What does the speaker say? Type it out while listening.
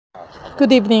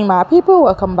Good evening, my people.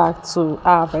 Welcome back to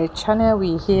our very channel.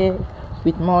 We're here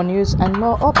with more news and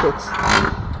more updates.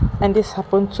 And this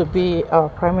happened to be our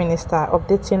Prime Minister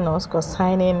updating us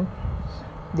concerning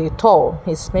the tour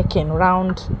he's making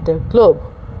around the globe,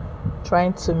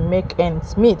 trying to make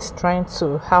ends meet, trying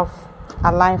to have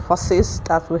aligned forces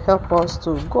that will help us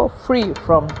to go free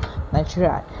from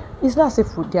Nigeria. It's not as if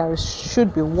there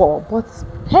should be war, but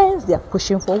hence they are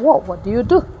pushing for war. What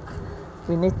do?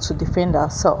 We need to defend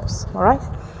ourselves. All right.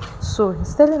 So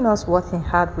he's telling us what he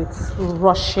had with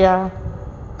Russia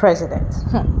president.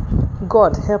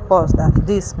 God help us that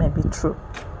this may be true.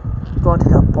 God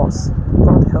help us.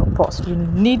 God help us. We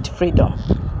need freedom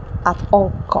at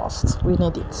all costs. We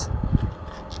need it.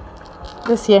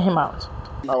 Let's hear him out.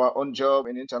 Our own job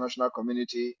in international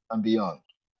community and beyond.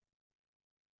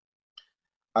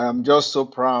 I am just so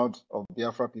proud of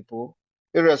Biafra people,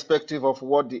 irrespective of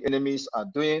what the enemies are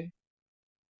doing,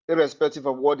 irrespective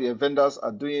of what the vendors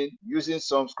are doing, using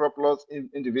some scrupulous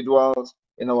individuals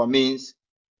in our means,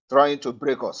 trying to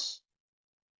break us.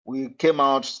 We came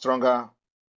out stronger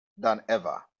than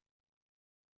ever.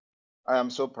 I am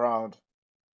so proud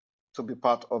to be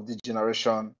part of this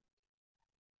generation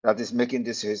that is making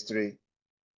this history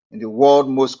in the world's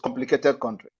most complicated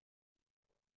country.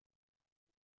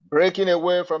 Breaking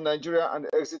away from Nigeria and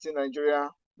exiting Nigeria.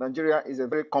 Nigeria is a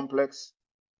very complex,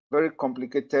 very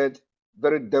complicated,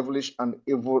 very devilish and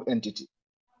evil entity,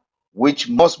 which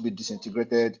must be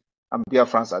disintegrated, and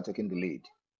Biafrans are taking the lead.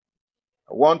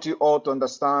 I want you all to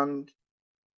understand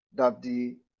that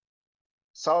the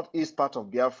southeast part of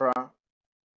Biafra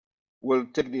will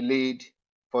take the lead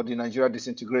for the Nigeria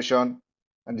disintegration,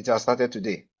 and it has started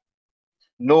today.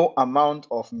 No amount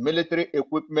of military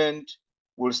equipment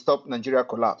will stop Nigeria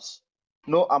collapse.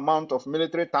 No amount of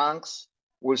military tanks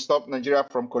will stop Nigeria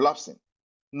from collapsing.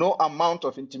 No amount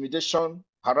of intimidation,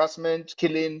 harassment,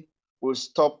 killing will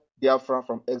stop Biafra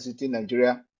from exiting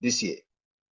Nigeria this year.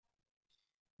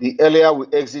 The earlier we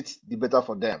exit, the better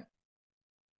for them.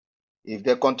 If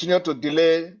they continue to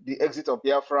delay the exit of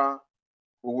Biafra,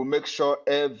 we will make sure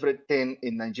everything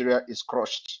in Nigeria is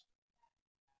crushed.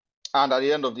 And at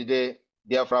the end of the day,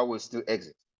 Biafra will still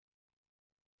exit.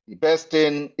 The best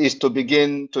thing is to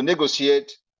begin to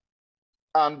negotiate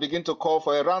and begin to call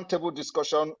for a roundtable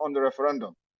discussion on the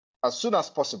referendum as soon as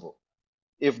possible.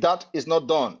 If that is not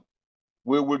done,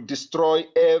 we will destroy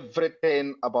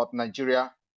everything about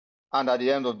Nigeria, and at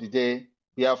the end of the day,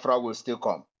 Biafra will still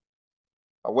come.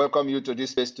 I welcome you to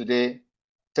this space today.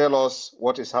 Tell us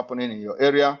what is happening in your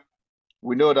area.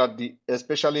 We know that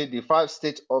especially the 5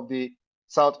 states of the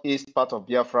southeast part of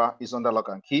Biafra is under lock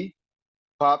and key.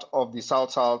 Part of the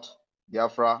south-south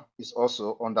Biafra is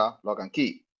also under lock and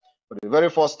key. For the very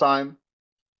first time,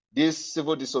 this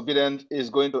civil disobedience is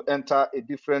going to enter a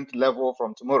different level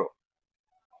from tomorrow.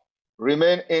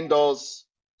 Remain indoors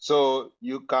so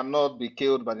you cannot be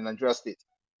killed by the Nigeria state.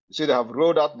 You see, they have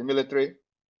rolled out the military.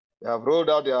 They have rolled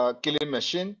out their killing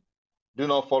machine. Do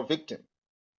not fall victim.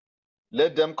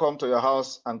 Let them come to your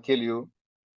house and kill you.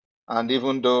 And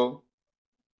even though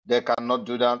they cannot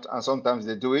do that, and sometimes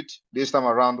they do it, this time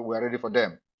around, we are ready for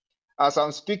them. As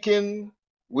I'm speaking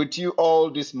with you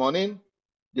all this morning,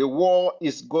 the war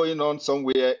is going on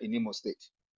somewhere in Imo State.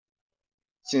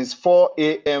 Since 4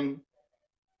 a.m.,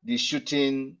 the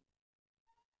shooting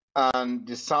and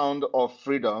the sound of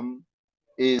freedom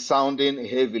is sounding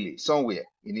heavily somewhere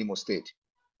in Imo State.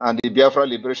 And the Biafra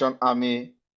Liberation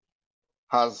Army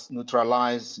has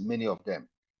neutralized many of them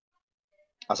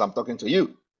as I'm talking to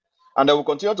you. And they will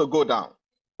continue to go down.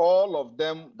 All of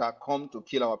them that come to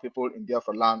kill our people in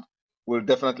Biafra land will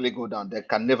definitely go down. They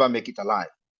can never make it alive.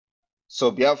 So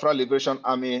Biafra Liberation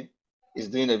Army is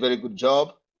doing a very good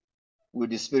job with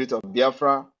the spirit of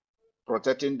Biafra,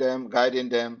 protecting them, guiding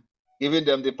them, giving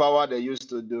them the power they used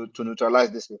to do to neutralize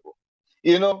these people.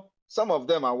 You know, some of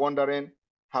them are wondering,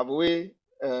 have we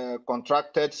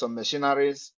contracted some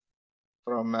machineries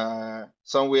from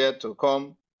somewhere to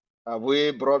come? Have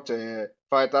we brought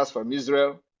fighters from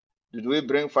Israel? Did we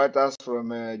bring fighters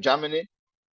from Germany?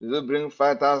 Did we bring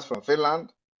fighters from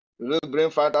Finland? Did we bring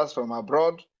fighters from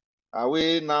abroad? Are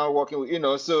we now working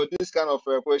with, so this kind of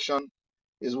question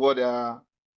is what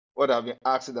have been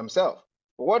asking themselves.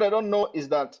 But what I don't know is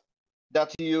that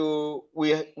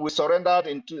we surrendered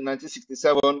in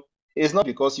 1967 is not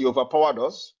because you overpowered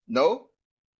us. No.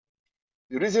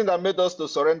 The reason that made us to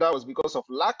surrender was because of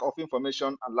lack of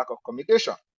information and lack of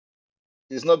communication.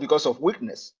 It's not because of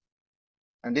weakness.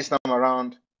 And this time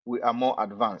around, we are more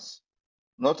advanced.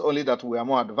 Not only that we are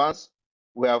more advanced,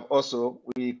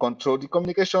 we control the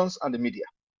communications and the media.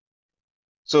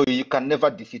 So you can never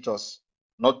defeat us.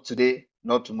 Not today,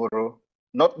 not tomorrow,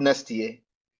 not next year,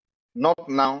 Not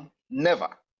now, never.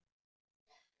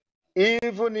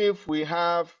 Even if we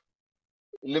have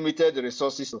limited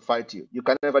resources to fight you, you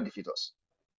can never defeat us.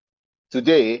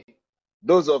 Today,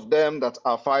 those of them that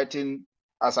are fighting,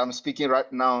 as I'm speaking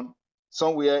right now,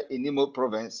 somewhere in Imo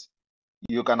province,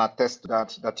 you can attest to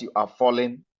that you are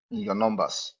falling in your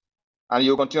numbers. And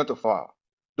you continue to fall.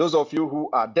 Those of you who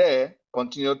are there,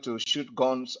 continue to shoot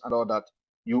guns and all that,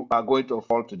 you are going to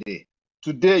fall today.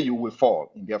 Today you will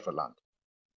fall in Biafra land.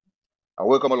 I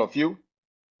welcome all of you.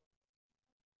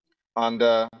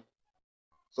 And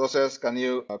sources, can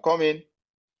you come in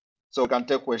so we can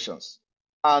take questions?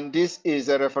 And this is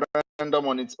a referendum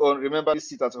on its own. Remember, this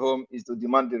seat at home is to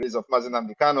demand the release of Mazen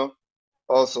Amdekano.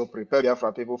 Also prepare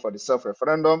Biafra people for the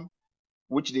self-referendum,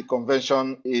 which the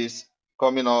convention is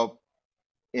coming up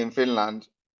in Finland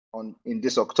in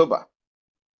this October.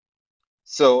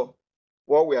 So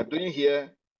what we are doing here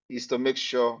is to make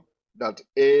sure that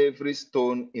every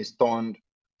stone is turned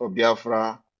for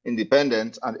Biafra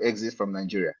independence and exit from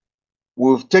Nigeria.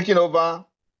 We've taken over,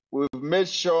 we've made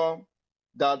sure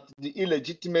that the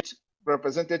illegitimate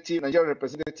representative, Nigerian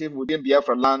representative within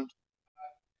Biafra land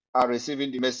are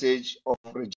receiving the message of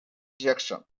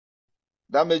rejection.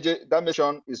 That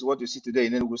mission is what you see today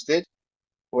in Enugu State,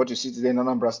 what you see today in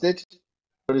Anambra State,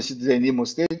 what you see today in Imo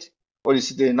State, what you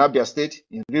see today in Abia State,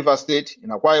 in River State, in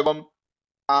Akwa Ibom,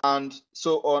 and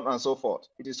so on and so forth.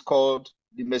 It is called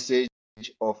the message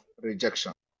of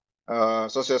rejection.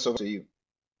 Success over to you.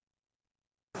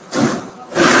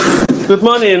 Good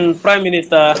morning, Prime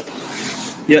Minister,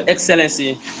 Your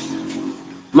Excellency,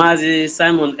 Mazi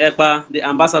Simon Ekpa, the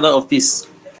Ambassador of Peace.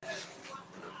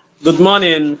 Good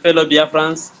morning, fellow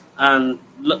Biafrans and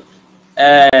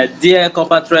dear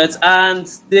compatriots and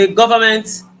the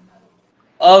government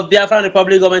of Biafran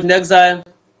Republic, government in exile.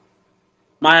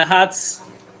 My heart,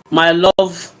 my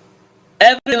love,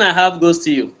 everything I have goes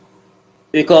to you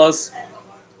because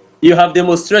you have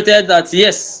demonstrated that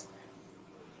yes,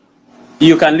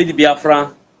 you can lead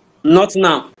Biafra, not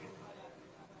now,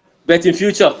 but in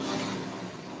future.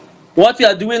 What we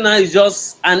are doing now is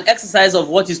just an exercise of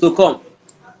what is to come.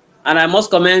 And I must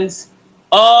commend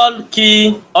all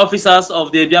key officers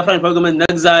of the Biafran Republic government in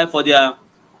exile for their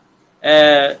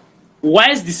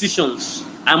wise decisions.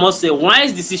 I must say,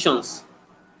 wise decisions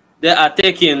they are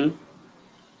taking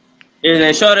in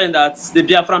ensuring that the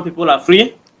Biafran people are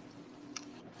free.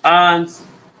 And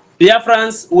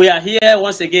Biafrans, we are here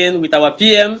once again with our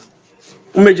PM,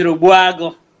 Umejiro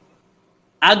Buago,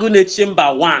 Agune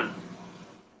Chamber 1.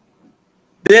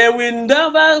 They will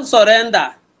never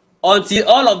surrender until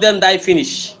all of them die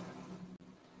finish.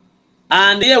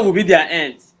 And here will be their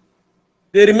end.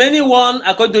 The remaining one,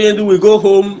 according to Yendu, will go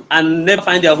home and never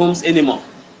find their homes anymore.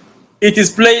 It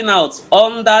is playing out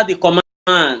under the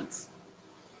command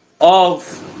of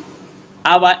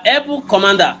our able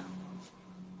commander,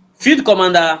 Field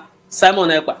Commander Simon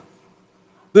Ekpa.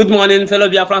 Good morning, fellow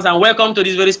Biafrans, and welcome to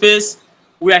this very space.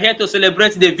 We are here to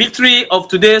celebrate the victory of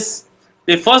today's,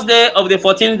 the first day of the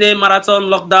 14-day marathon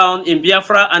lockdown in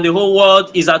Biafra, and the whole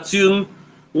world is attuned,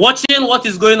 watching what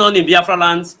is going on in Biafra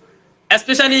land,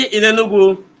 especially in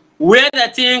Enugu, where they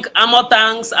think armor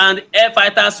tanks and air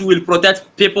fighters will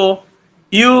protect people.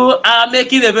 You are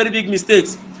making a very big mistake.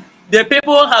 The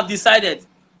people have decided,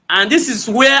 and this is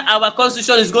where our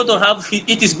constitution is going to have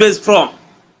it is based from.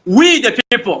 We the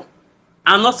people,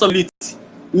 and not some elite.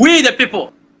 We the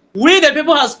people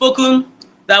have spoken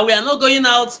that we are not going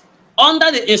out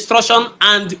under the instruction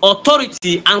and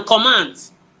authority and command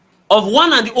of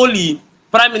one and the only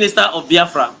Prime Minister of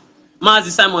Biafra,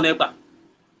 Mazi Simon Ekpa.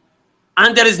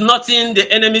 And there is nothing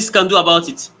the enemies can do about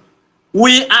it.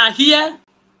 We are here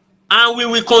and we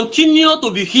will continue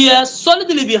to be here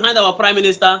solidly behind our Prime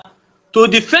Minister to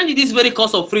defend this very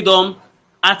cause of freedom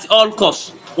at all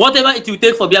costs. Whatever it will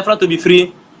take for Biafra to be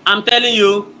free, I'm telling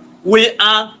you, we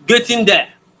are getting there.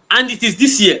 And it is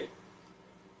this year.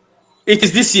 It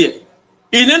is this year.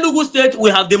 In Enugu State, we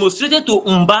have demonstrated to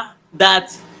Umba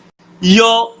that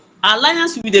your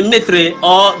alliance with the Metre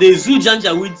or the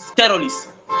Zujanja with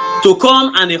terrorists to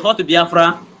come and hurt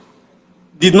Biafra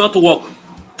did not work.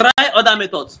 Try other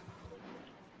methods.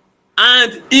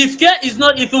 And if care is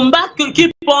not, if Umba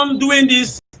keep on doing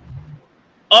this,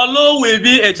 Olo will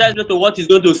be a charge to what he's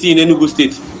going to see in Enugu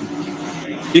State.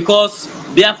 Because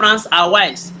Biafrans are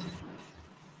wise.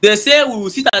 They say we will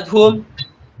sit at home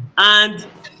and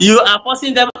you are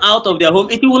forcing them out of their home.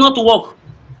 It will not work.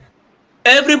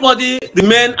 Everybody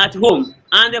remain at home.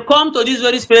 And they come to this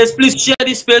very space. Please share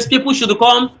this space. People should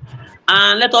come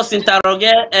and let us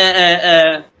interrogate,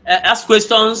 ask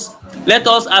questions. Let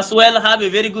us as well have a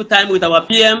very good time with our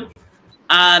PM,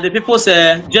 the people's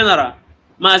general,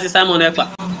 Mazi Simon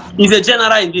Ekpa. He's a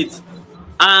general indeed.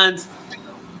 And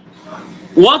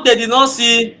what they did not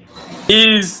see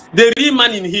is the real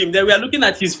man in him. They were looking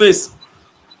at his face.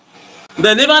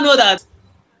 They never know that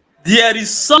there is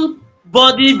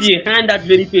somebody behind that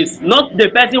very face, not the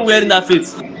person wearing that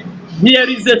face. There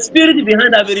is a spirit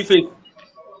behind that very face.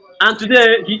 And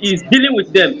today he is dealing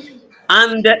with them.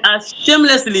 And they are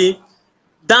shamelessly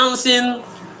dancing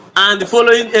and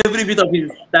following every bit of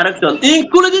his direction,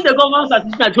 including the governors are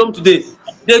sitting at home today.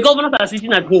 The governors are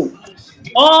sitting at home.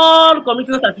 All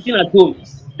commissioners are sitting at home.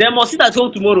 They must sit at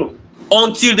home tomorrow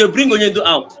until they bring Onyendo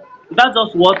out. That's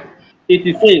just what it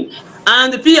is saying.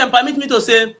 And the PM permit me to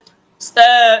say,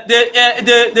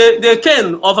 the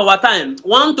Ken of our time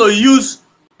want to use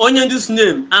Onyendo's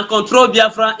name and control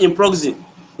Biafra in proxy.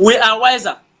 We are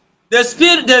wiser. The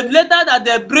spirit, the letter that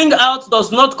they bring out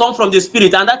does not come from the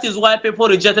spirit, and that is why people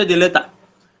rejected the letter.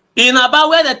 In Aba,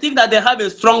 where they think that they have a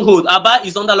stronghold, Aba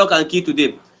is under lock and key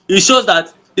today. It shows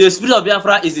that the spirit of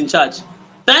Biafra is in charge.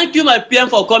 Thank you, my PM,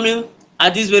 for coming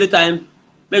at this very time.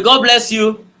 May God bless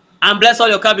you and bless all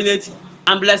your cabinet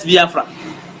and bless Biafra.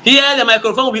 Here, the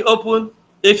microphone will be open.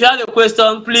 If you have a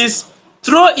question, please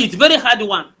throw it. Very hard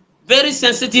one, very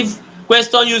sensitive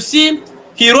question. You see,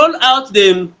 he rolled out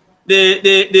the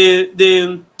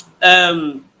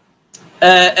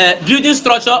building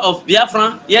structure of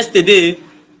Biafra yesterday,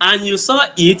 and you saw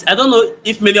it. I don't know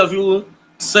if many of you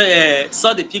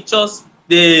saw the pictures,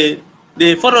 the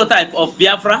phototype of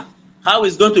Biafra, how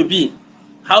it's going to be,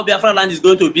 how Biafra land is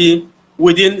going to be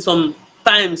within some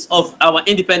times of our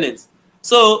independence.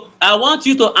 So I want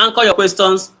you to anchor your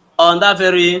questions on that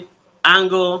very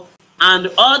angle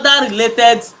and other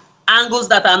related angles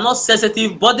that are not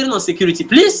sensitive, bordering on security.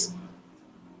 Please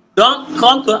don't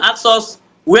come to ask us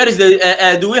where is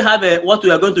the do we have what we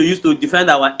are going to use to defend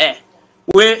our air.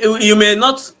 You may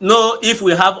not know if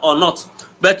we have or not,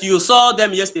 but you saw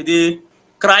them yesterday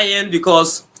crying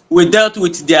because we dealt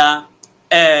with their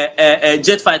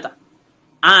jet fighter,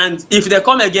 and if they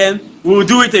come again, we will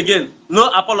do it again.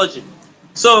 No apology.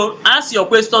 So ask your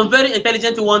question, very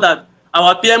intelligent one that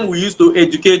our PM will use to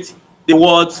educate the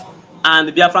world and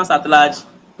the Biafrans at large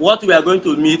what we are going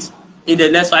to meet in the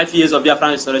next 5 years of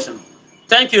Biafran restoration.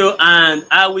 Thank you, and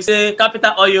I will say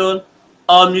Capital Oil,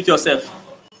 unmute yourself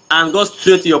and go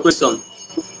straight to your question.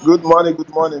 Good morning, good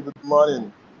morning, good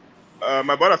morning.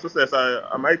 My brother sisters,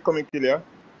 am I coming clear?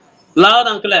 Loud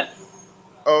and clear.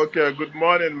 Okay, good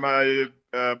morning, my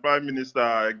Prime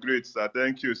Minister. Great, sir.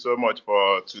 Thank you so much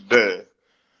for today.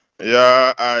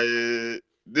 Yeah,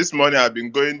 this morning I've been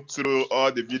going through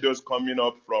all the videos coming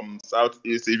up from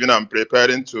Southeast. Even I'm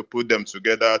preparing to put them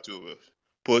together to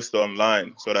post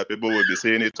online so that people will be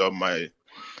seeing it on my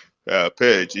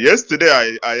page.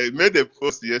 Yesterday, I made a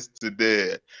post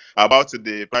yesterday about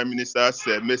the Prime Minister's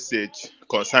message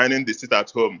concerning the sit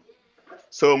at home.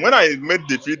 So when I made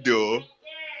the video,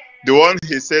 the one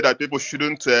he said that people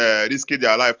shouldn't risk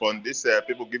their life on this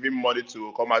people giving money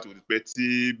to come out with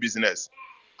petty business.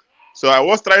 So I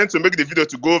was trying to make the video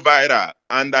to go viral,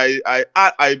 and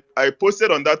I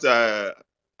posted on that.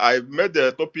 I made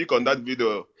the topic on that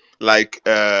video like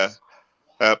Prime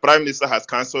Minister has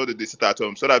cancelled the sit at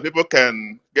home, so that people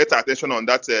can get attention on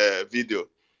that video.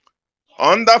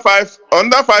 Under five,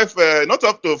 not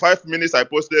up to 5 minutes, I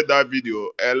posted that video.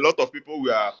 A lot of people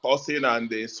were cursing and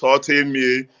insulting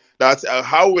me. That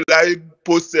how will I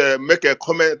post, make a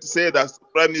comment to say that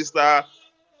Prime Minister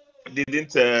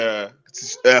didn't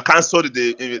cancel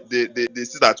the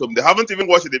sit at home? They haven't even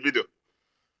watched the video,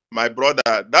 my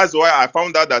brother. That's why I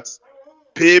found out that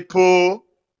people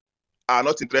are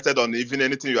not interested on even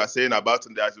anything you are saying about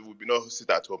them. There will be no sit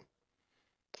at home.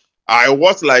 I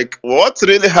was like, what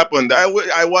really happened? I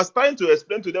was trying to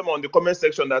explain to them on the comment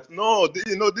section that no, this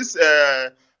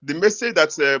the message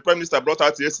that Prime Minister brought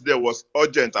out yesterday was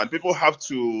urgent, and people have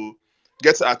to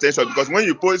get attention, because when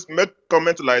you make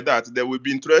comment like that, they will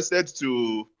be interested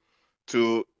to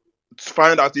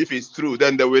find out if it's true.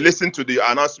 Then they will listen to the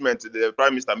announcement the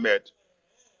Prime Minister made.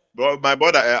 But my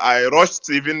brother, I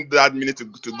rushed even that minute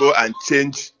to go and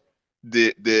change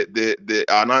the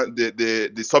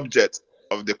subject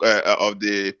of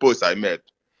the post I made.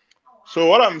 So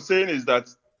what I'm saying is that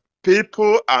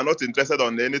people are not interested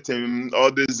on anything,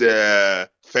 all these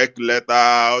fake letter,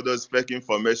 all those fake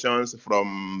informations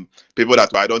from people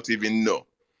that I don't even know.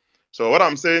 So what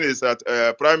I'm saying is that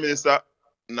Prime Minister,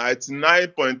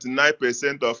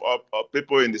 99.9% of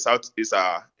people in the Southeast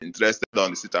are interested on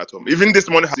the sit at home. Even this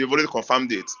morning, you've already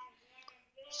confirmed it.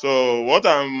 So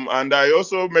and I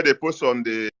also made a post on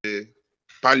the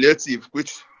palliative,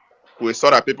 which we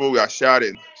saw that people were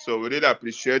sharing. So we really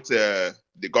appreciate the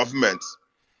government.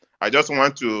 I just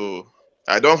want to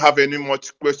I don't have any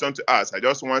much question to ask. I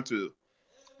just want to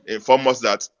inform us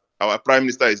that our Prime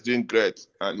Minister is doing great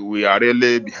and we are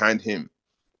really behind him.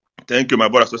 Thank you, my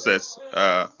brother success.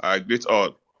 I greet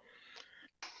all.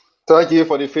 Thank you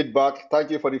for the feedback.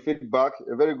 Thank you for the feedback.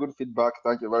 A very good feedback.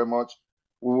 Thank you very much.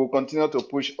 We will continue to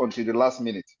push until the last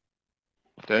minute.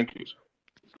 Thank you.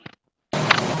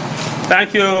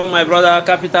 Thank you, my brother,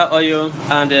 Capital Oyo,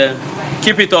 and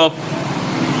keep it up.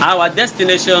 Our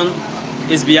destination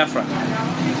is Biafra,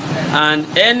 and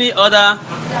any other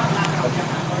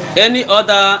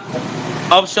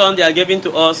option they are giving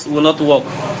to us will not work.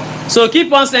 So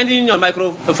keep on sending your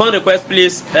microphone request,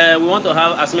 please. We want to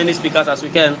have as many speakers as we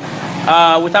can.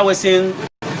 Without wasting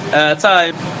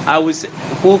time, I will say,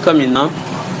 who coming now?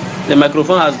 The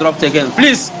microphone has dropped again.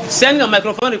 Please send your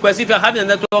microphone request. If you're having a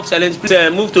network challenge,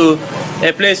 please move to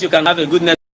a place you can have a good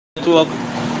network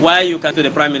while you can to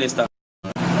the Prime Minister.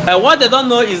 What they don't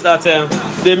know is that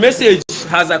the message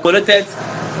has accumulated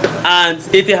and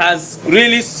it has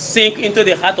really sink into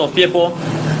the heart of people,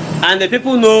 and the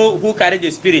people know who carry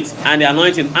the spirit and the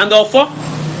anointing. And the offer,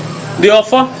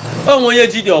 onye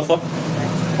ji the offer.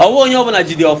 Onye ọbụla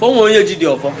ji the offer, onye ji the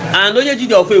offer, and onye ji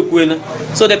the offer ekwuena.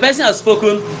 So the person has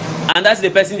spoken, and that's the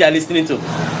person they are listening to.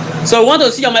 So we want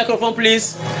to see your microphone,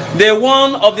 please. The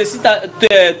one of the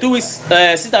 2 weeks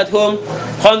sit at home,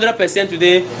 100%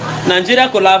 today. Nigeria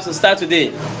collapse will start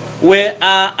today. We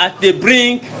are at the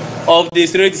brink of the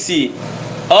Red Sea.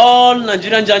 All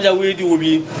Nigerian Janjaweed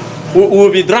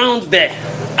will be drowned there,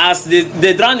 as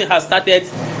the drowning has started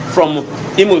from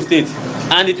Imo State,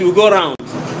 and it will go round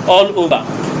all over.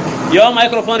 Your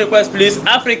microphone request, please.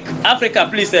 Africa,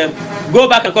 please go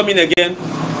back and come in again.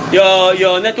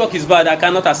 Your network is bad. I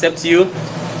cannot accept you.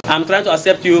 I'm trying to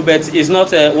accept you, but it's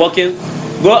not working.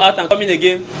 Go out and come in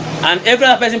again. And every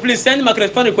other person, please send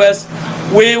microphone request.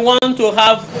 We want to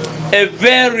have a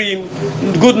very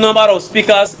good number of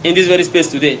speakers in this very space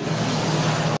today.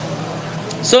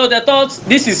 So they thought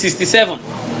this is 67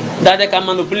 that they can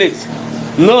manipulate.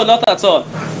 No, not at all.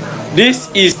 This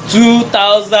is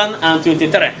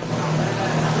 2023.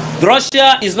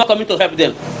 Russia is not coming to help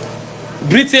them.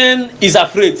 Britain is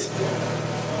afraid.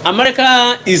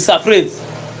 America is afraid.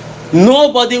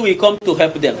 Nobody will come to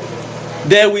help them.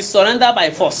 They will surrender by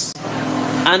force,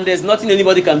 and there's nothing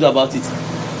anybody can do about it.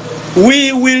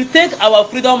 We will take our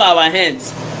freedom out of our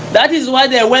hands. That is why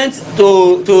they went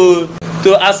to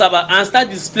Asaba and start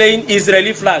displaying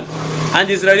Israeli flag and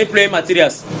Israeli playing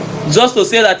materials, just to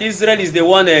say that Israel is the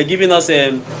one giving us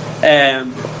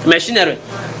machinery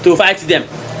to fight them.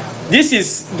 This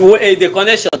is the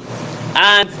connection,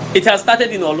 and it has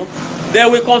started in Olu. They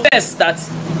will confess that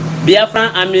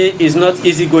Biafran army is not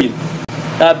easy going.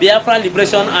 Biafran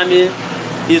Liberation Army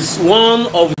is one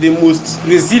of the most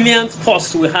resilient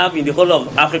force we have in the whole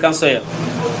of African soil,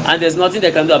 and there's nothing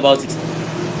they can do about it.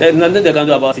 There's nothing they can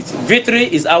do about it.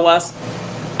 Victory is ours,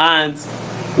 and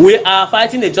we are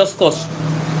fighting a just cause.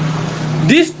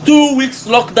 This 2 weeks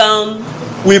lockdown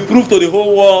will prove to the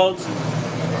whole world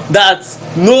that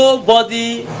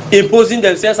nobody imposing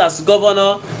themselves as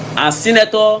governor, as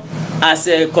senator, as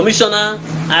a commissioner,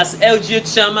 as LGA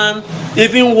chairman,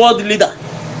 even world leader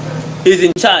is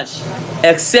in charge,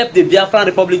 except the Biafran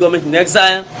Republic government in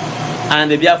exile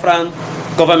and the Biafran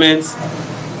government,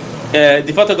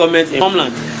 the federal government in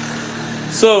homeland.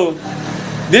 So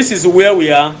this is where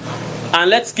we are, and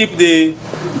let's keep the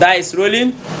dice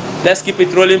rolling. Let's keep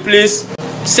it rolling, please.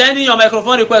 Sending your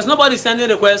microphone request. Nobody's sending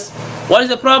requests. What is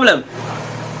the problem?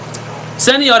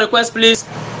 Send your request, please.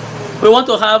 We want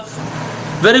to have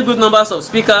very good numbers of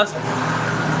speakers.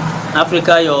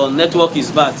 Africa, your network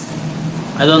is bad.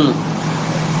 I don't know.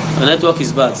 Your network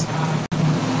is bad.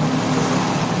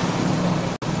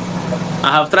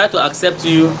 I have tried to accept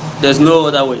you. There's no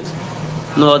other way.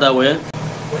 No other way.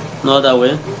 No other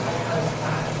way.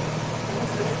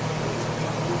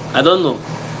 I don't know.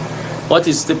 What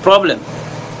is the problem?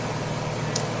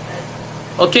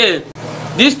 Okay,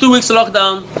 this 2 weeks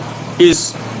lockdown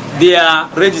is their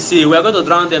Red Sea. We are going to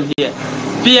drown them here.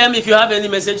 PM, if you have any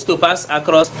message to pass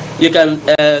across, you can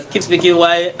keep speaking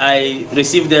while I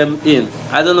receive them in.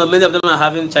 I don't know, many of them are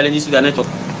having challenges with their network.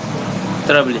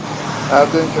 Terribly. I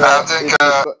think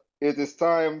it is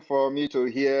time for me to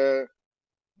hear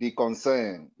the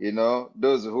concern, you know,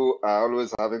 those who are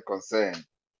always having concern.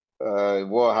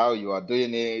 How you are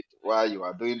doing it, why you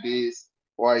are doing this,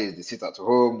 why is the sit at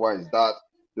home, why is that?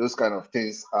 Those kind of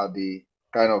things are the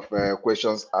kind of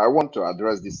questions I want to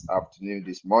address this afternoon,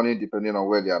 this morning, depending on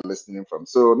where they are listening from.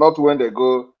 So not when they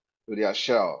go to their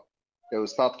shell, they will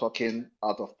start talking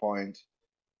out of point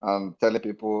and telling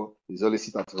people it's only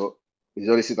sit at home. You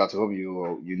only sit at home,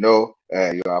 you know,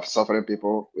 you have suffering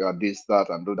people, you are this, that,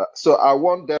 and do that. So I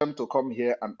want them to come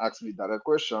here and ask me direct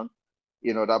question,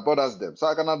 that bothers them, so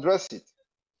I can address it,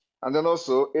 and then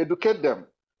also educate them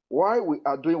why we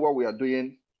are doing what we are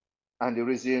doing and the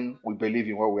reason we believe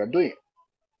in what we are doing.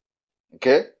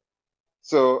 Okay,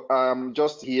 so I'm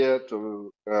just here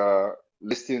to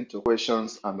listen to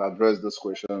questions and address those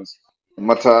questions, no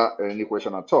matter any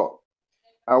question at all.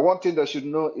 And one thing they should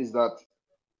know is that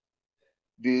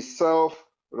the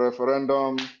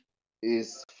self-referendum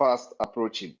is fast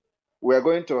approaching. We are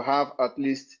going to have at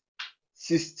least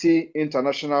 60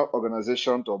 international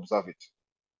organizations to observe it.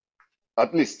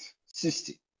 At least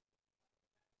 60.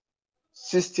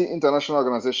 60 international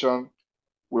organizations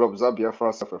will observe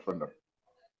Biafra self-referendum.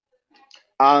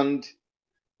 And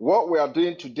what we are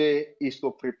doing today is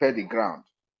to prepare the ground.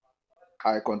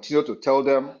 I continue to tell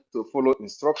them to follow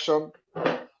instruction,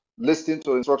 listen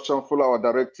to instruction, follow our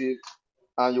directive,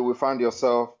 and you will find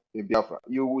yourself in Biafra.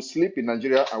 You will sleep in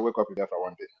Nigeria and wake up in Biafra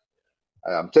one day.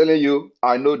 I am telling you,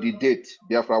 I know the date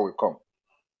Biafra will come.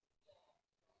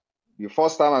 The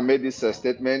first time I made this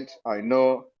statement, I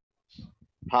know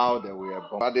how they were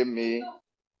bombarding me,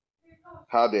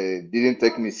 how they didn't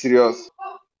take me serious,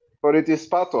 but it is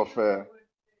part of the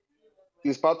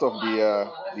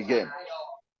game.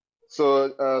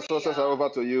 So, sources are over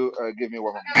to you. Give me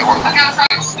 1 minute.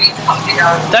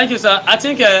 Thank you, sir. I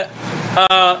think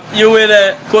you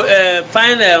will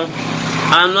find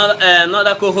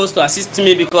another co-host to assist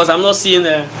me, because I'm not seeing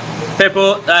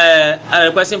people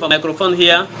requesting for microphone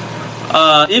here.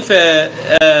 If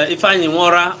Ifeanyi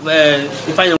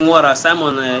Nwora,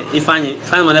 Simon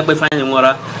Ifeanyi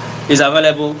Nwora is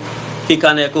available, he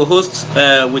can co-host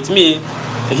with me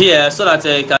here, so that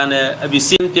he can be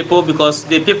seeing people, because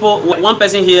the people, one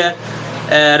person here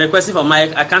requesting for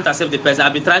mic, I can't accept the person.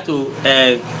 I've been trying to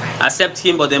accept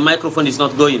him, but the microphone is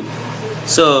not going.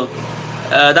 So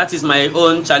that is my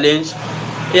own challenge.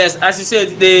 Yes, as you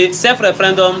said, the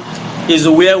self-referendum is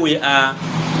where we are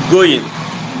going.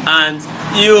 And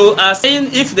you are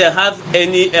saying if they have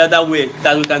any other way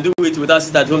that we can do it without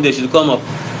sit at home, they should come up.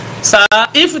 So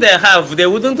if they have, they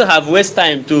wouldn't have waste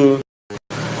time to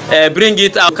bring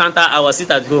it out, counter our sit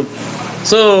at home.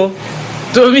 So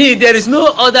to me, there is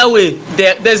no other way.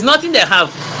 There's nothing they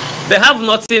have. They have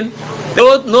nothing. They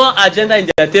have no agenda in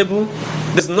their table.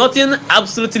 There's nothing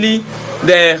absolutely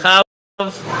they have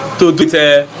to do with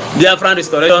Biafran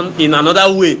restoration in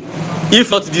another way, if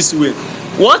not this way.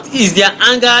 What is their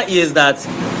anger is that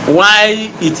why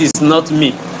it is not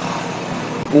me?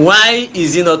 Why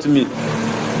is it not me?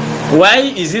 Why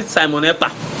is it Simon Ekpa?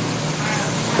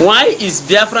 Why is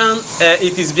Biafran,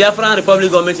 it is Biafran Republic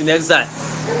government in exile?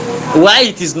 Why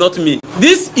it is not me?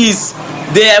 This is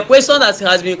the question that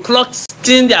has been clocked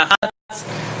in their hearts,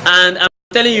 and I'm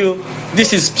telling you,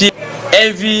 this is pure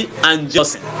envy and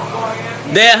jealousy.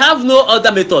 They have no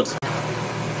other method.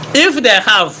 If they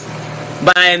have,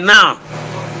 by now,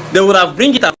 they would have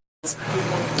bring it up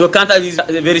to counter this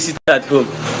very sit at home.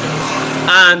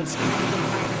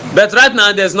 But right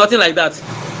now, there's nothing like that.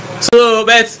 So,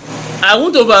 but I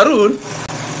won't overrule.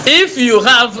 If you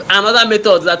have another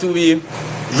method that will be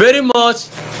very much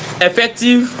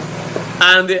effective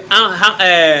and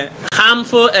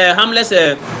harmless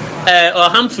or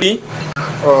harm-free,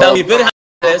 that will be very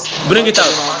harmless, bring it out. I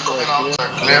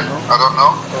don't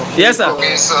know. Yes, sir.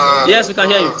 Yes, we can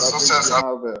hear you.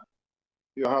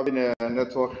 You're having a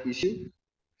network issue,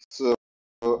 so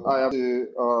I have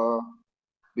to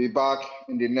be back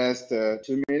in the next 2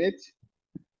 minutes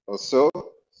or so.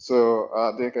 So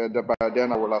I think by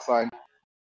then I will assign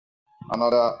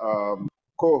another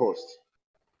co-host.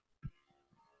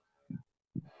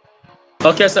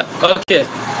 Okay, sir.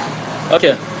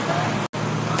 Okay.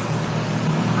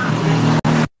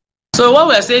 So what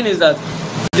we're saying is that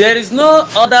there is no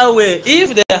other way.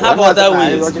 If they have other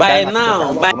ways, by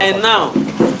now,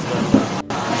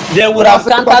 they would have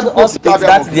countered us if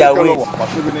that's their way.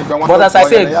 But as I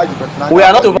said, we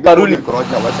are not overruling.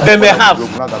 They may have.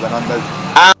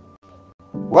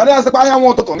 When I say I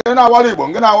want to get a wall,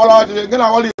 get a wall, get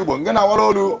a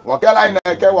olu, wakela in a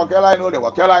wakela in the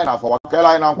wakela in for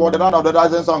wakela in for the none of the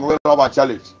dozen song will love a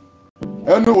challenge.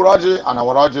 And do Raji and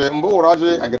our Raji, and Bo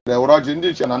Raji, and get the Raji in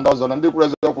ditch and dozen and the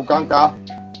president of Kukanka.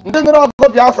 Then go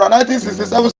Biafra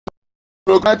 1967,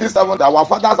 1970, our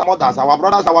fathers and mothers, our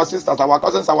brothers, our sisters, our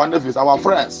cousins, our nephews, our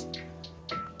friends.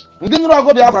 Ndị nụrụ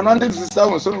ọgụ Biafra na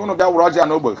 1967 so gonna bịa wụrụ ọjị ya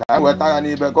n'ogbe ka anyị weta ya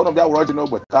n'ibe ka ụnụ bịa wụrụ ọjị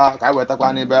n'ogbe taa ka anyị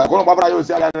wetakwa n'ibe ka ụnụ gbabara ya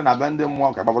osiara na be ndị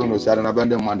mmụọ ka gbabara na osiara na be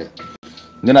ndị mmadụ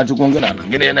ndị na Chukwu ngị na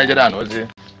ngị na-ejere ana ozi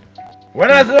When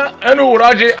I say enu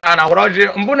wuraji and wuraji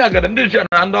mbuna ga ndi che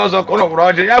na ndo zo ko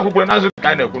wuraji ya kwukwe na zu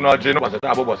ka na ekwu no ji no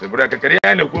gbasata abụbọ se breke kere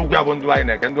ya na ekwu okwu abụ ndụ anyị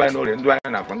na-eke ndụ anyị n'orie ndụ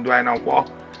anyị na-akwa ndụ anyị na nkwọ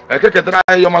ekeketara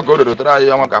anyị ọma ka ododo tara anyị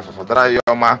ọma ka afụfụ tara anyị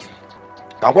ọma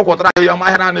ka nkwọkwọtara anyị ọma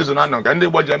ahịa na n'izu na nọ nke ndị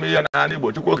Igbo ji eme ihe na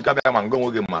n'Igbo Chukwu okike bịa ma ngo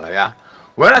nwe gị mara ya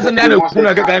were sị ndị anyị na-ekwu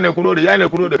na eke ka anyị na-ekwu n'orie ya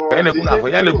na-ekwu n'orie ka anyị na-ekwu na afọ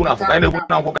ya na-ekwu na afọ ka anyị na-ekwu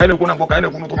na nkwọ ka anyị na-ekwu na nkwọ ka anyị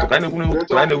na-ekwu n'ụtụtụ ka anyị na-ekwu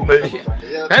n'ụtụtụ ka anyị na-ekwu n'ehihie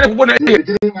ka anyị na-ekwu n'ehihie. The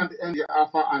beginning and the end, the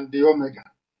Alpha and the Omega.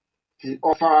 He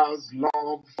offers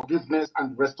love, forgiveness,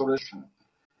 and restoration.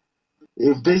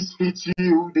 If this fits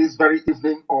you this very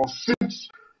evening or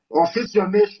fits your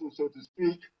nation, so to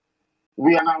speak,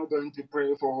 we are now going to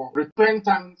pray for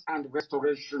repentance and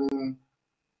restoration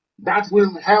that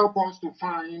will help us to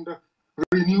find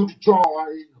renewed joy,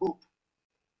 hope,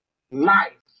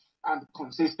 life, and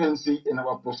consistency in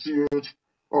our pursuit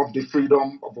of the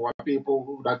freedom of our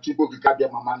people that Chibo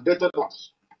Kikabiyama mandated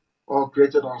us or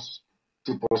created us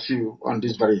to pursue on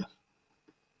this very earth.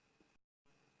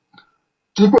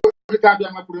 Chibo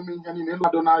Kikabiyama Kuriminyan in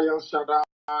Adonai El Shaddai,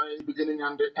 beginning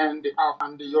and the end, the Alpha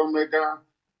and the Omega,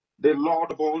 the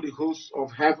Lord of all the hosts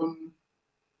of heaven,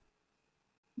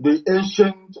 the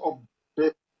ancient of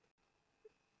the,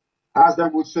 as they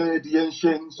would say, the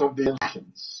ancients of the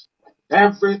ancients.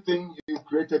 Everything you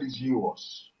created is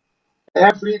yours.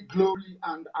 Every glory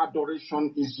and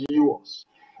adoration is yours.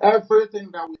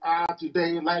 Everything that we are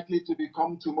today, likely to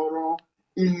become tomorrow,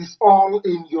 is all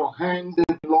in your hands.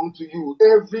 They belong to you.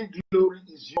 Every glory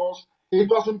is yours. It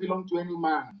doesn't belong to any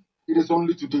man. It is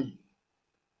only to thee.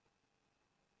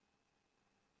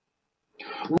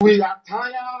 We are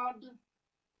tired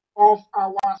of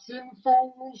our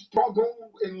sinful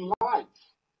struggle in life,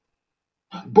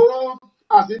 both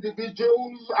as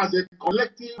individuals, as a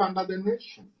collective, and as a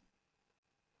nation.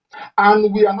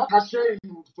 And we are not ashamed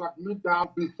to admit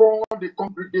that before the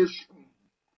congregation,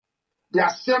 the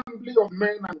assembly of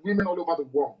men and women all over the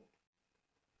world,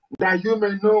 that you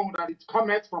may know that it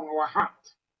cometh from our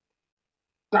heart,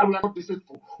 that we are not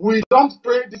deceitful. We don't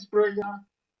pray this prayer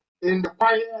in the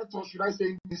quiet, or should I say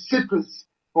in the secrets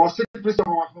or secrets of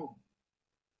our home.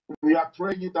 We are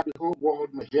praying it that the whole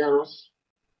world may hear us,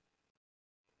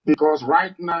 because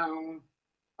right now,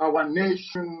 our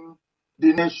nation,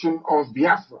 the nation of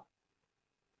Biafra,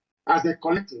 as a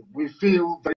collective, we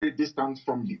feel very distant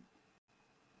from you.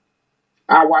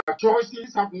 Our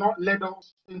choices have not led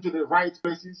us into the right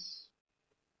places.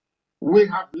 We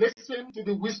have listened to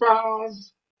the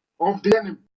whispers of the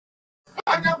enemy.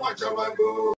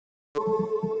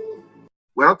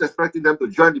 We're not expecting them to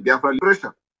join the Biafra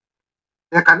liberation.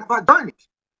 They can never join it.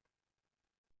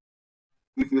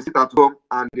 If you sit at home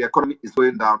and the economy is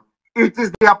going down, it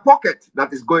is their pocket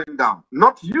that is going down,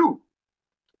 not you,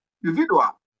 individual,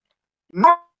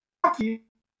 not you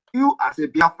as a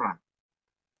Biafran.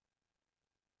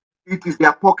 It is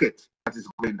their pocket that is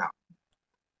going down.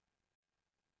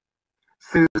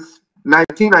 Since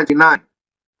 1999,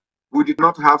 we did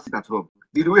not have sit at home.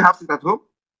 Did we have sit at home?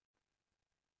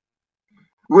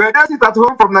 We were there sit at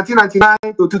home from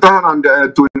 1999 to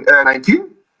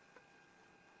 2019.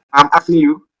 I'm asking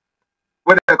you,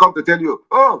 when I come to tell you,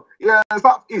 oh, yeah,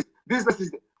 Southeast,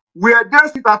 businesses, we are there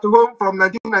sit at home from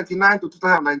 1999 to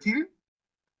 2019.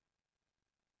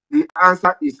 The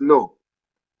answer is no.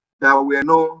 There were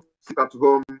no sit at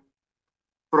home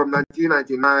from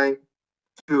 1999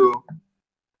 to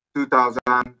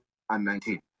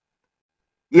 2019.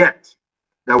 Yet,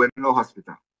 there were no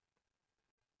hospital.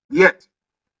 Yet,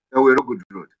 there were no good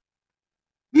road.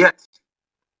 Yet,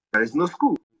 there is no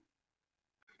school.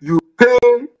 You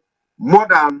pay more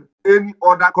than any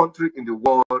other country in the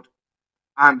world,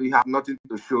 and you have nothing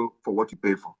to show for what you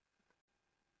pay for.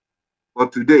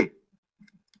 But today,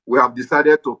 we have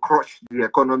decided to crush the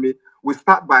economy. We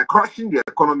start by crushing the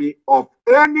economy of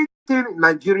anything in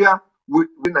Nigeria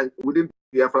within the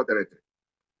Biafra territory.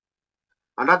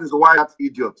 And that is why that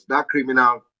idiot, that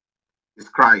criminal is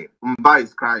crying. Mba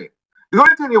is crying. The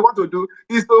only thing he wants to do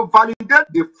is to validate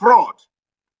the fraud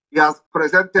he has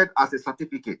presented as a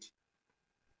certificate.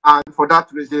 And for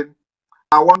that reason,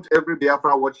 I want every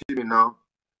Biafra watching me now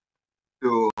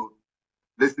to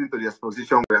listen to the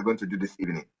exposition we are going to do this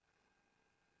evening.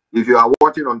 If you are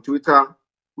watching on Twitter,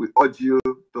 we urge you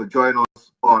to join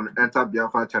us on Enter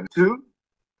Biafra Channel 2.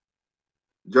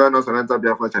 Join us on Enter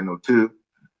Biafra Channel 2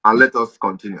 and let us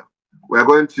continue. We are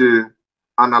going to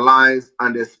analyze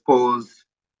and expose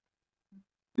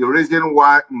the reason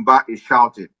why Mba is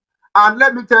shouting. And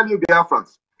let me tell you,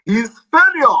 Biafrans, his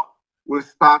failure will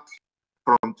start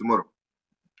from tomorrow.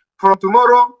 From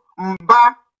tomorrow,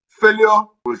 Mba failure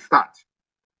will start.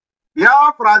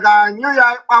 Biafra ga-anyụ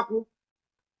ya ịkpakwu.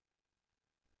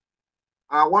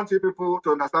 I want you people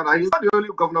to understand that he's not the only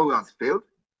governor who has failed.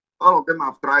 All of them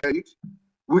have tried it.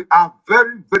 We are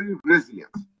very, very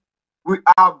resilient. We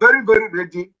are very, very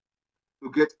ready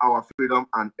to get our freedom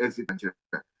and exit Nigeria.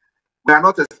 We are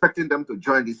not expecting them to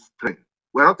join this train.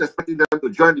 We are not expecting them to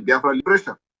join the Biafra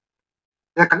liberation.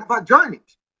 They can never join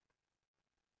it.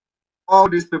 All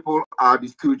these people are the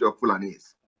stooge of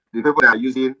Fulanis, the people they are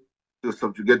using to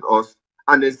subjugate us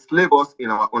and enslave us in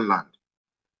our own land.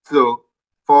 So,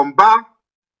 from back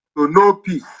to no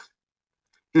peace,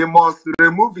 he must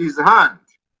remove his hand.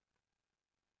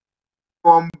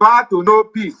 From back to no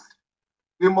peace,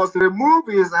 he must remove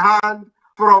his hand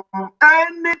from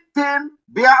anything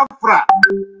Biafra.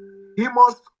 He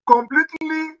must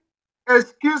completely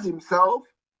excuse himself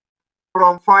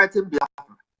from fighting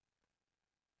Biafra.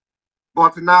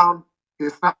 But now he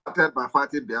started by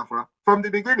fighting Biafra from the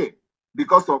beginning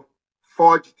because of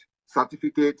forged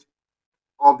certificate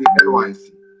of the NYC.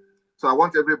 So I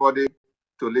want everybody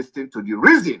to listen to the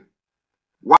reason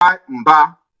why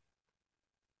Mba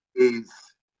is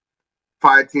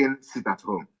fighting sit at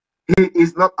home. He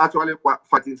is not actually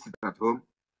fighting sit at home.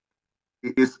 He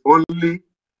is only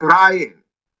trying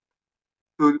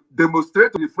to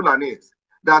demonstrate to the Fulanese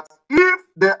that if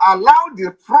they allow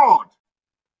the fraud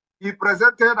he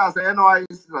presented as an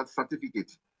NYC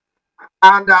certificate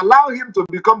and allow him to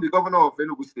become the governor of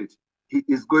Enugu State, he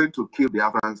is going to kill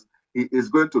Biafrans. He is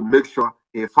going to make sure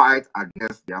he fight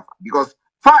against Biafra. Because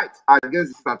fight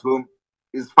against sit at home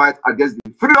is fight against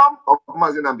the freedom of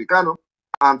Mazin Ambikano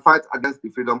and fight against the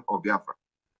freedom of Biafra.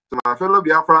 So my fellow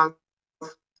Biafrans,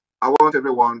 I want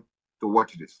everyone to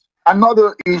watch this.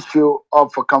 Another issue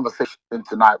of a conversation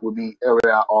tonight will be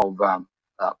area of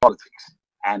politics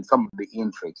and some of the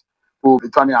intrigues. We'll be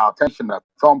turning our attention at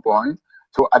some point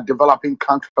to a developing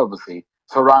controversy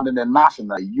surrounding the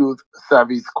National Youth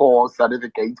Service Corps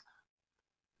certificate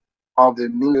of the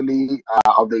newly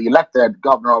elected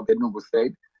governor of Enugu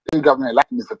State, the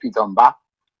governor-elect Mr. Peter Mba.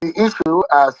 The issue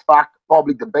sparked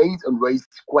public debate and raised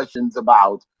questions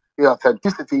about the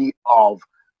authenticity of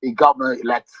the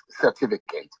governor-elect's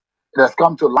certificate. It has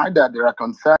come to light that there are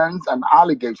concerns and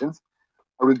allegations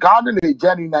regarding the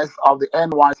genuineness of the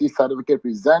NYC certificate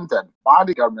presented by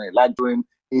the governor-elect during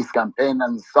his campaign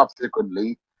and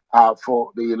subsequently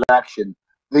for the election.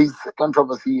 This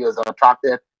controversy has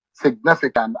attracted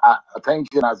significant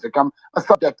attention, has become a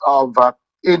subject of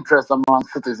interest among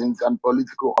citizens and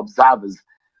political observers.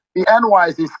 The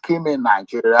NYC scheme in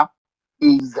Nigeria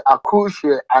is a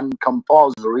crucial and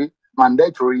compulsory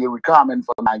mandatory requirement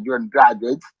for Nigerian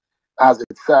graduates, as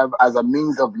it serves as a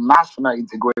means of national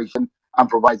integration and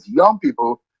provides young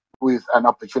people with an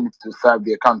opportunity to serve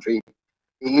their country.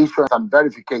 The issuance and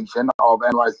verification of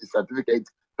NYC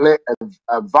certificates play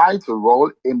a vital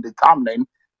role in determining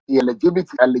the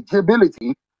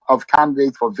eligibility of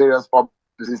candidates for various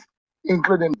purposes,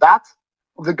 including that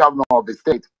of the governor of the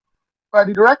state. But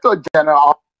the Director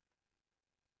General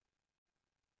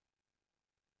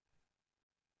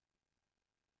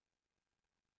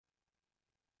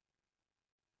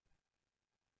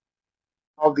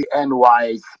of the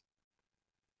NYC,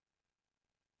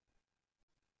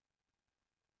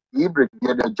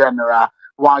 Brigadier General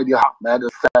Wadi Ahmed,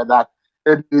 said that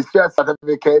the shared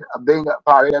certificate being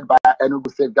paraded by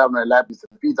Enugu State Governor-elect Mr.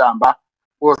 Peter Mba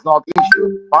was not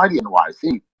issued by the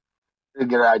NYC.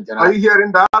 Are you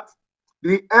hearing that?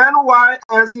 The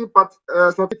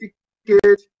NYSC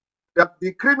certificate that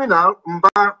the criminal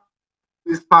Mba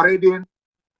is parading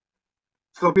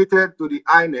submitted to the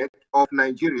INEC of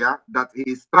Nigeria that he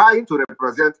is trying to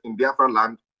represent in Biafra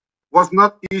land was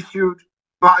not issued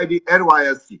by the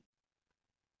NYSC.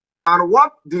 And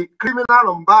what the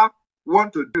criminal Mba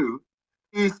want to do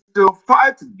is to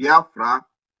fight Biafra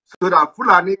so that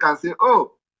Fulani can say,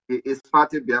 oh, he is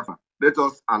fighting Biafra. Let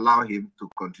us allow him to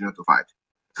continue to fight.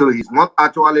 So he's not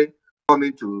actually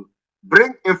coming to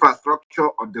bring infrastructure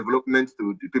or development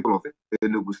to the people of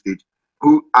Enugu State,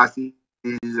 who as he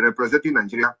is representing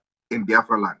Nigeria in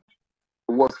Biafra land.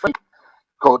 Was fake.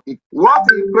 What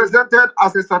he presented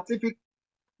as a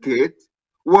certificate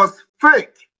was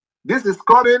fake. This is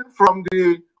coming from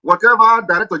the whatever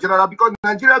Director General, because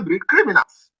Nigeria breed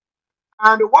criminals.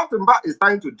 And what Mba is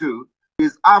trying to do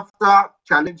is, after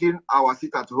challenging our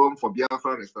sit at home for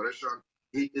Biafra restoration,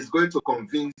 he is going to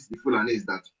convince the Fulanis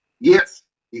that yes,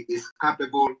 he is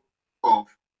capable of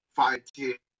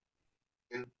fighting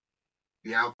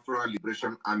Biafra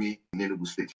Liberation Army in Enugu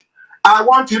State. I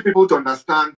want you people to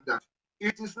understand that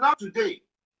it is not today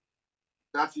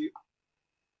that you.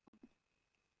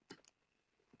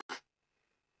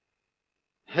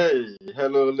 Hey,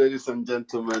 hello, ladies and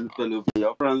gentlemen, fellow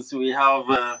Biafrans.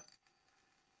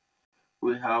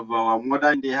 we have our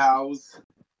mother in the house.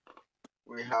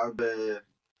 We have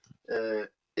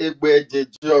Ekpa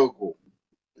Jogo.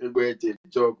 Ekpa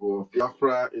Jogo of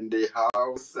Biafra in the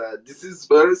house. This is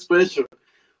very special.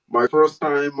 My first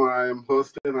time I'm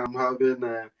hosting, I'm having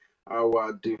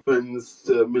our defense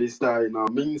minister in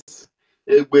our midst,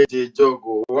 Ekpa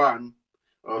Jogo, one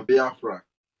of Biafra.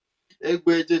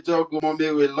 Ekpa Jogo,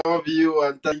 mommy, we love you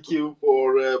and thank you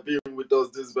for being with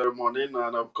us this very morning.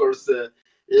 And of course,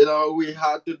 we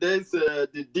had today's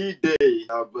the D-Day.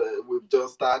 We've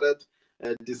just started.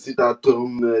 The sit at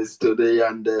home is today,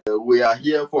 and we are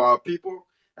here for our people.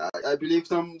 I believe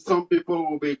some people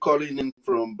will be calling in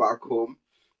from back home.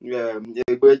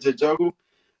 Ekpa Jogo.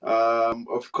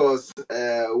 Of course,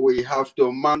 we have to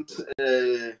mount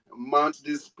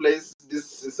this place.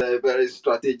 This is a very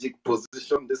strategic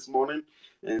position this morning,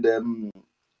 and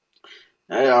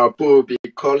our people will be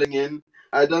calling in.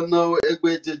 I don't know,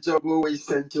 Ekpa Jogo, we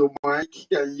sent you mic.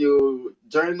 Can you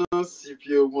join us if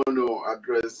you want to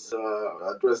address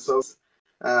us?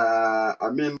 I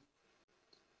mean,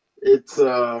 it's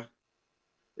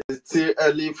still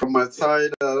early from my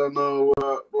side. I don't know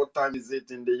what time is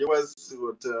it in the US,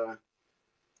 but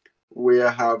we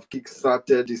have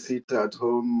kickstarted the sit at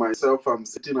home. Myself, I'm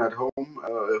sitting at home.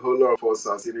 A whole lot of us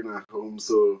are sitting at home,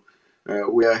 so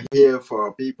we are here for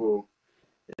our people.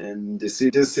 And the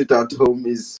sit at home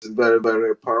is very,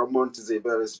 very paramount. It's a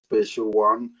very special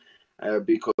one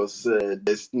because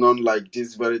there's none like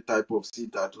this very type of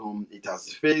sit at home. It has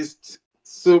faced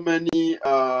so many,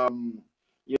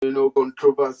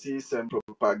 controversies and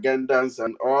propagandas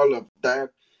and all of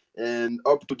that. And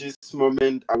up to this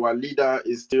moment, our leader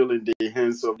is still in the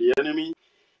hands of the enemy,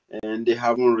 and they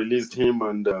haven't released him.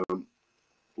 And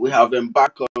we have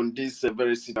embarked on this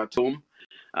very sit at home.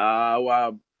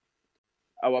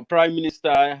 Our prime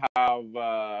minister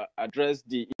have addressed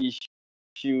the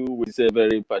issue with a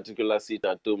very particular sit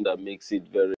at home that makes it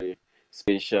very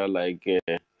special, like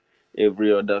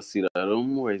every other sit at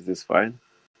home. Where is this file?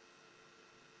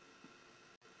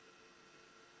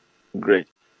 Great.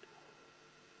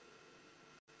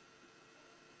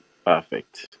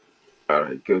 Perfect. All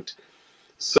right, good.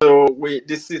 So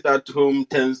this sit at home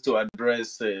tends to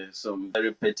address some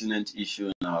very pertinent issue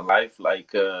in our life,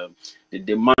 like the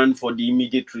demand for the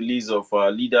immediate release of our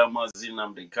leader Mazin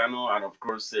Amdekano, and of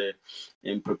course,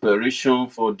 in preparation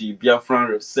for the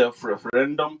Biafran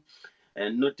self-referendum,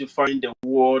 and notifying the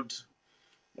world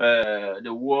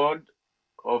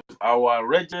of our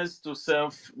readiness to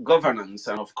self-governance,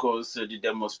 and of course the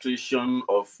demonstration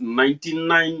of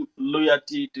 99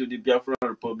 loyalty to the Biafran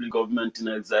Republic government in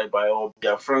exile by all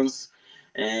Biafrans,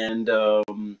 and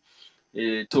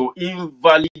to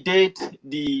invalidate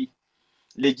the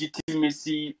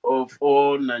legitimacy of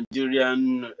all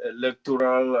Nigerian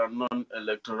electoral and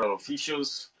non-electoral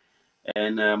officials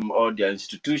and all their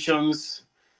institutions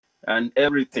and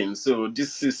everything. So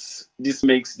this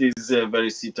makes this very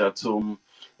sit at home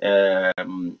a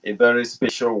very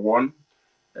special one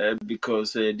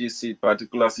because this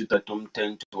particular sit at home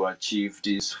tend to achieve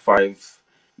these 5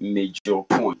 major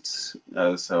points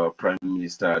as our prime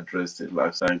minister addressed it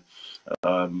last time.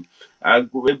 Ekpa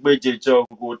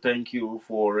Jogo, thank you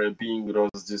for being with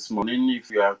us this morning. If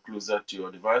you are closer to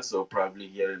your device or probably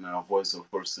hearing our voice, of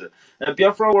course.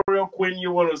 Biafra Warrior Queen,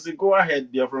 you want to say, go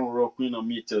ahead, Biafra Warrior Queen, or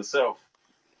meet yourself.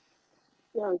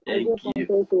 Yeah, I Thank just you.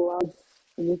 wanted to add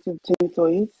a little thing to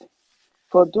it.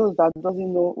 For those that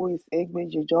doesn't know who is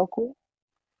Ekpa Jogo,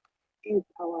 he is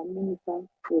our Minister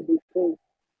for Defense,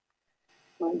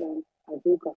 Madam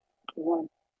Azuka, one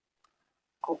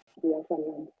of Biafra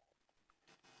land.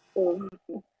 So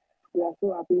we are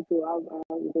so happy to have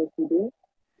her with us today.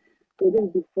 Today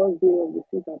is the first day of the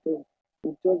sit at home.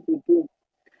 It's just begun.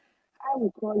 I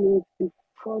will call it the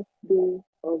first day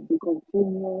of the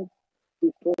continuous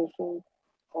discussion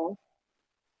of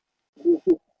the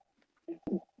sit.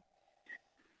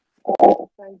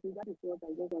 Thank you. That is what I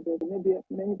just wanted. Maybe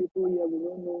many people here will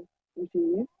not know who she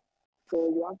is, so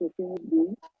you have to finish the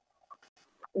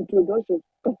introduction.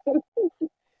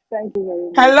 Thank you very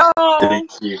much. Hello.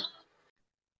 Thank you.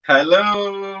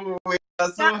 Hello. We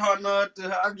are so honored to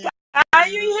have you. Can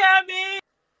you hear me?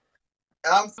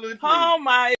 Absolutely. Oh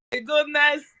my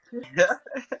goodness.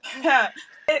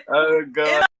 Oh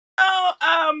God.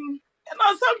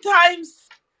 Sometimes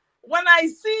when I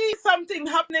see something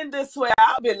happening this way,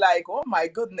 I'll be like, oh my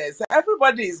goodness,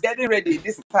 everybody is getting ready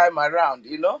this time around,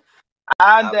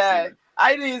 And it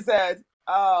is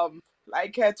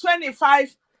like 20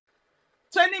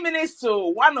 minutes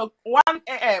to 1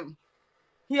 a.m.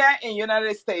 here in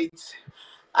United States.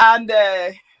 And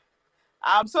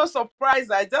I'm so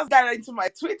surprised. I just got into my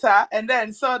Twitter and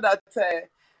then saw that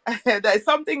There's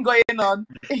something going on.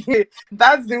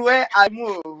 That's the way I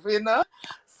move, you know.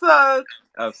 So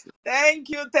Absolutely. thank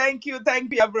you,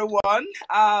 everyone.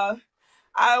 I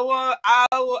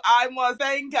must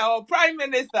thank our Prime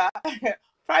Minister.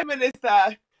 Prime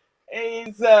Minister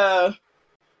is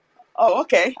oh,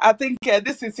 okay. I think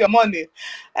this is your money,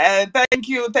 and thank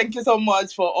you so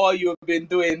much for all you've been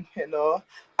doing. You know,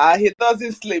 he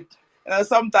doesn't sleep. You know,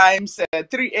 sometimes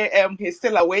 3 a.m. he's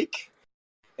still awake.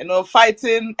 You know,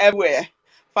 fighting everywhere,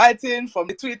 fighting from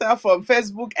the Twitter, from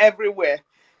Facebook, everywhere.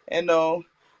 You know,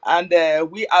 and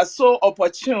we are so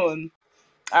opportune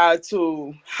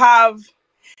to have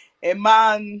a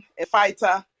man, a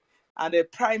fighter, and a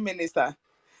prime minister,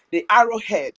 the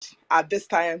arrowhead at this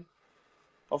time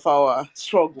of our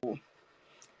struggle.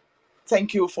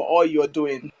 Thank you for all you're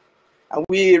doing. And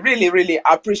we really, really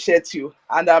appreciate you.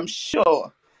 And I'm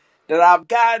sure that I've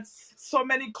got so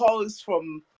many calls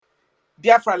from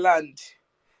Biafra land.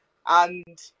 And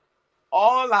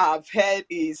all I've heard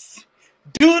is,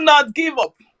 do not give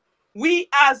up. We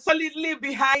are solidly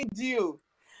behind you.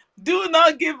 Do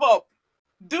not give up.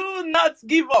 Do not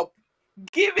give up.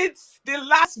 Give it the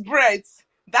last breath.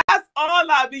 That's all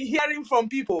I've been hearing from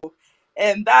people.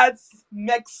 And that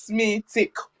makes me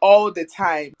tick all the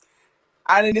time.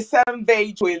 And in the same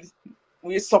vein,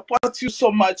 we support you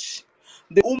so much.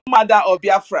 The Ummada of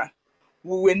Biafra,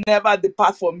 we will never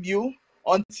depart from you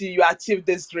until you achieve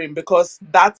this dream, because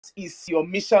that is your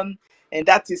mission and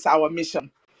that is our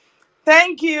mission.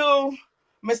 Thank you,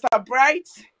 Mr. Bright,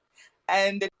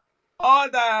 and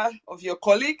other of your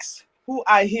colleagues who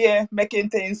are here making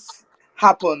things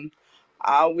happen.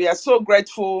 We are so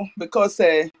grateful because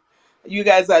you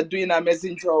guys are doing an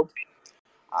amazing job.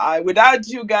 Without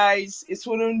you guys, it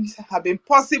wouldn't have been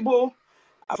possible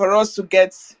for us to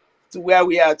get to where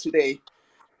we are today.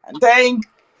 And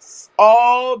thanks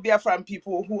all Biafran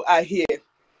people who are here.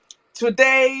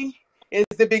 Today is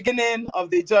the beginning of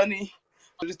the journey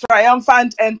to the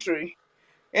triumphant entry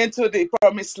into the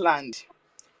promised land.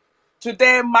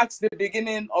 Today marks the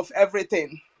beginning of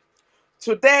everything.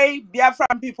 Today,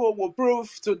 Biafran people will prove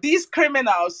to these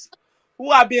criminals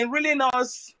who have been ruling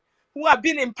us, who have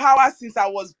been in power since I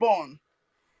was born.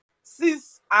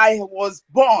 Since I was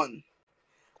born,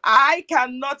 I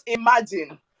cannot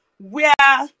imagine where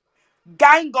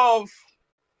gang of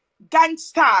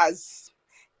gangsters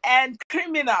and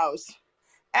criminals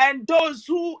and those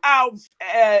who are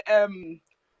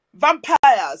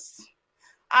vampires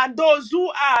and those who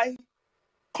are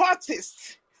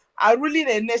cultists are ruling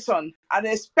a nation and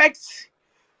expect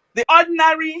the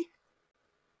ordinary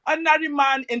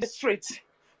man in the street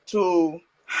to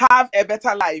have a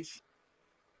better life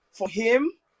for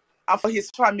him and for his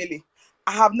family.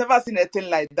 I have never seen a thing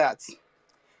like that.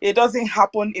 It doesn't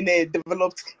happen in a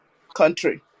developed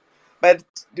country. But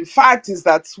the fact is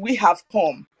that we have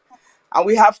come, and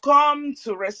we have come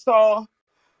to restore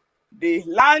the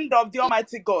land of the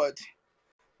Almighty God.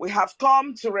 We have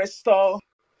come to restore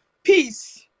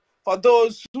peace for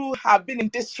those who have been in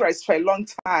distress for a long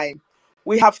time.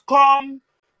 We have come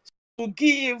to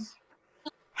give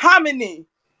harmony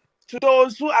to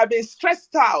those who have been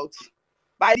stressed out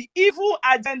by the evil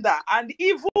agenda and the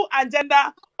evil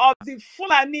agenda of the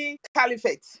Fulani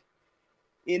Caliphate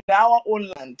in our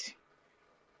own land.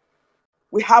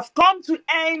 We have come to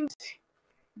end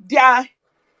their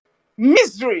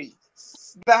miseries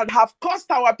that have cost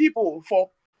our people for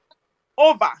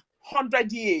over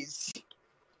 100 years.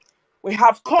 We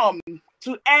have come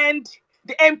to end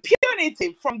the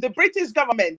impunity from the British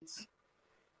government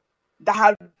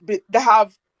that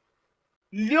have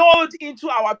lured into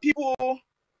our people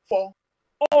for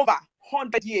over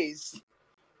 100 years.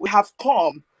 We have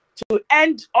come to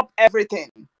end up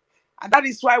everything. And that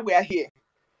is why we are here.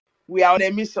 We are on a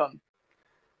mission.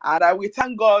 And we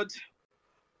thank God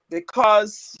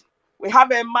because we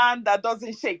have a man that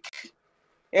doesn't shake.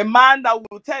 A man that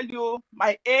will tell you,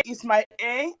 my A is my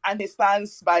A, and he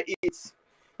stands by it.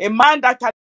 A man that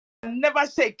can never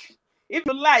shake. If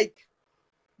you like,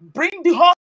 bring the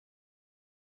whole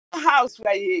house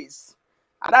where he is.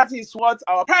 And that is what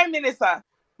our Prime Minister,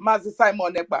 Mazi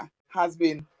Simon Ekpa, has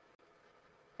been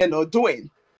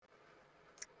doing.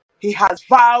 He has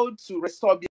vowed to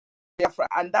restore Biafra,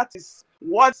 and that is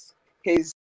what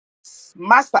his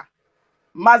master,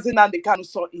 Mazi Nnamdi Kanu,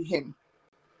 saw in him.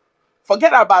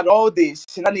 Forget about all the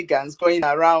shenanigans going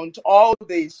around, all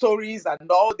the stories and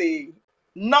all the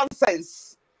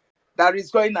nonsense that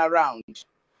is going around.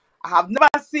 I have never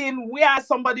seen where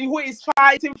somebody who is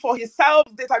fighting for his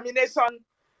self-determination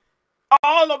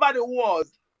all over the world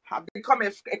have become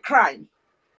a crime.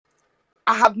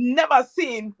 I have never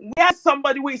seen where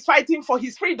somebody who is fighting for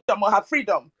his freedom or her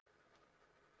freedom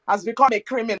has become a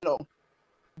criminal.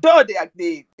 Though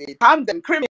they term them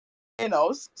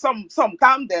criminals, some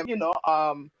term them,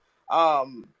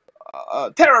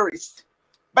 terrorists.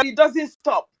 But it doesn't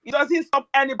stop. It doesn't stop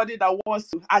anybody that wants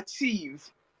to achieve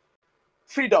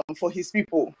freedom for his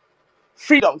people,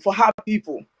 freedom for her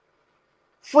people,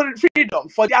 freedom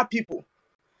for their people.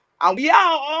 And we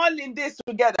are all in this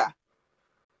together.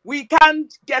 We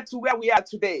can't get to where we are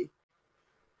today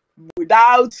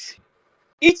without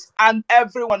each and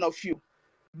every one of you.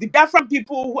 The Biafran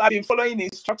people who have been following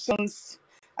instructions,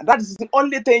 and that is the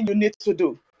only thing you need to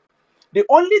do. The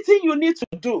only thing you need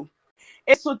to do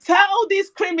is to tell these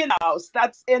criminals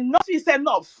that enough is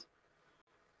enough.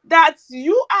 That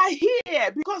you are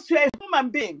here because you're a human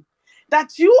being.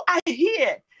 That you are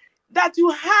here. That you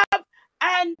have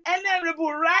an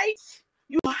inalienable right.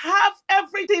 You have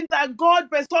everything that God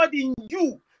bestowed in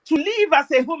you to live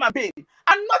as a human being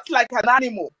and not like an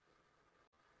animal.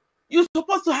 You're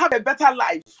supposed to have a better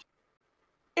life.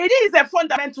 It is a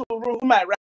fundamental human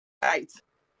right.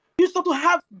 You're supposed to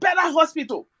have better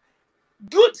hospital,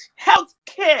 good health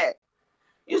care.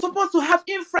 You're supposed to have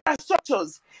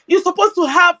infrastructures. You're supposed to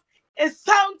have a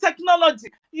sound technology.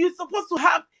 You're supposed to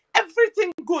have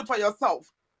everything good for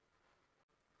yourself.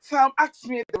 Sam asked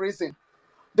me the reason.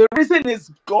 The reason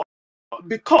is God,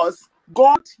 because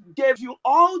God gave you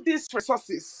all these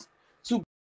resources to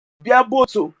be able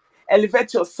to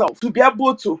elevate yourself, to be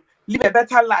able to live a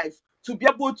better life, to be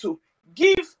able to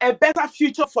give a better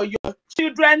future for your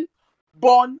children,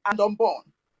 born and unborn,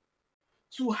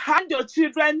 to hand your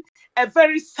children a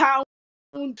very sound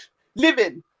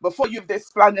living before you leave this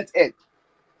planet Earth.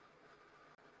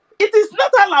 It is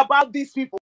not all about these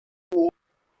people who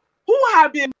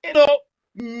have been,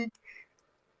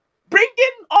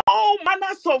 bringing all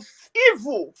manners of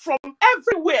evil from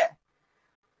everywhere,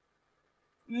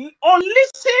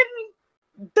 unleashing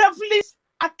devilish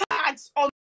attacks on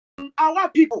our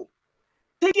people,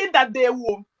 thinking that they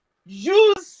will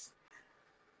use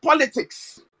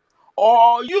politics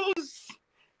or use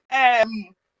a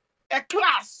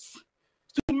class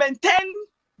to maintain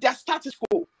their status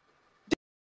quo.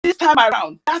 This time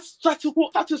around, that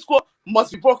status quo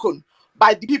must be broken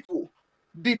by the people.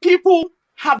 The people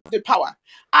have the power,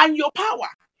 and your power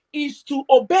is to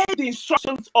obey the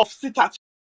instructions of sit at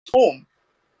home.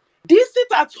 This sit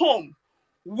at home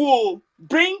will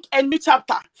bring a new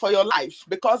chapter for your life,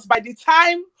 because by the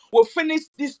time we finish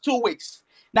these 2 weeks,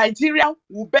 Nigeria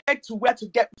will beg to where to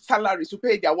get salaries to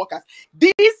pay their workers.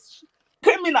 These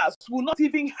criminals will not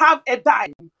even have a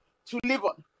dime to live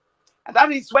on. And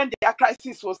that is when their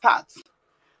crisis will start.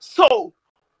 So,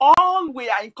 all we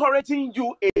are encouraging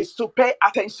you is to pay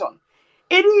attention.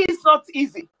 It is not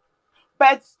easy,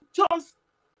 but just,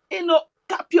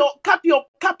 cap your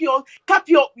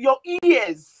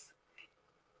ears.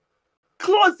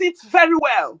 Close it very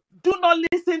well. Do not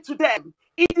listen to them.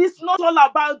 It is not all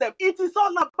about them. It is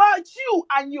all about you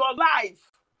and your life.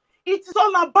 It is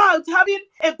all about having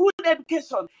a good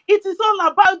education. It is all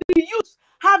about the youth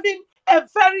having a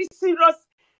very serious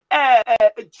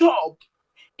job.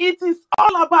 It is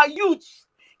all about youth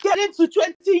getting to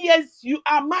 20 years, you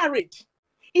are married.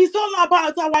 It's all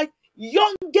about our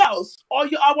young girls or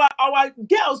our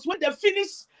girls when they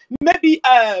finish maybe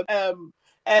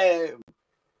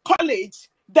college,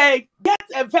 they get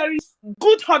a very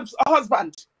good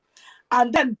husband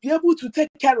and then be able to take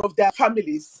care of their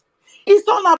families. It's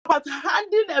all about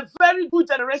handing a very good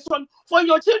generation for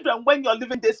your children when you're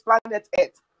leaving this planet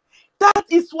Earth. That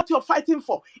is what you're fighting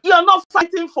for. You're not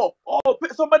fighting for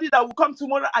somebody that will come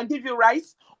tomorrow and give you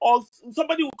rice, or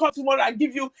somebody will come tomorrow and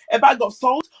give you a bag of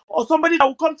salt, or somebody that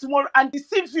will come tomorrow and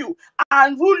deceive you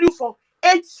and rule you for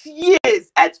 8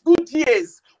 good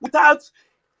years without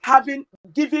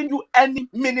giving you any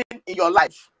meaning in your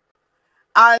life.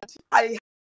 And I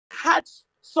had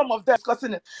some of them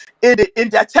discussing in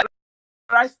their chat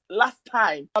last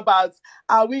time about,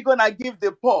 are we gonna give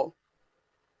the poor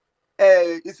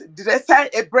did they say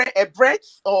a bread,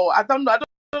 or I don't know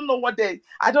what they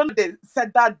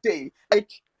said that day.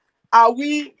 Like, are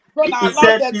we gonna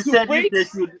allow them to breed?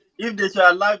 If they should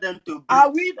allow them to breed, are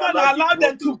we gonna allow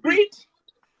them to breed?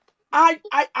 I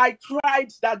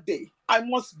cried that day. I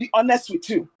must be honest with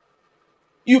you.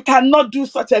 You cannot do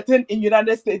such a thing in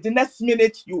United States. The next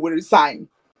minute you will resign.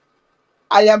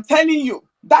 I am telling you,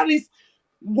 that is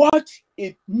what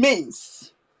it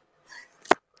means.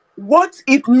 What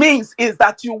it means is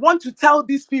that you want to tell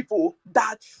these people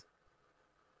that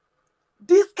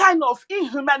this kind of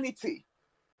inhumanity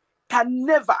can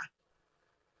never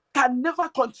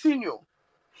continue.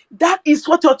 That is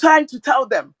what you're trying to tell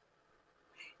them.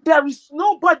 There is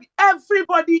nobody.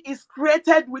 Everybody is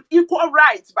created with equal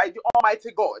rights by the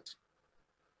Almighty God.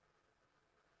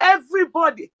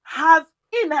 Everybody has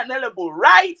inalienable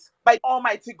rights by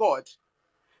Almighty God.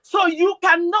 So you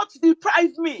cannot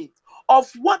deprive me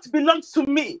of what belongs to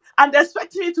me and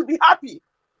expect me to be happy.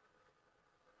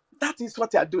 That is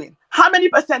what they are doing. How many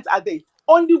percent are they?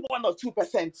 Only 1 or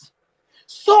 2%.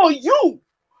 So you,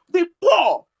 the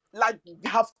poor, like they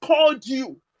have called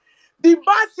you, the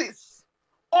masses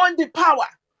own the power.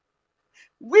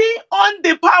 We own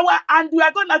the power and we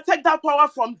are going to take that power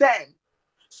from them.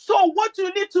 So what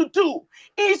you need to do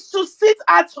is to sit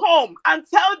at home and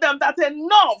tell them that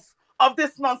enough of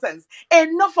this nonsense,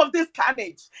 enough of this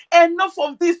carnage, enough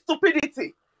of this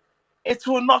stupidity. It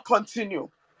will not continue.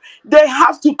 They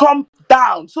have to come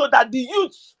down so that the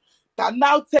youths can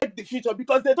now take the future,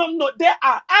 because they don't know. They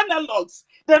are analogs.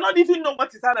 They don't even know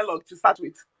what is analog to start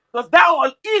with, because they're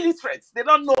all illiterates. They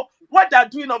don't know what they're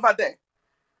doing over there.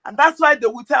 And that's why they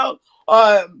will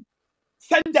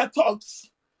send their thugs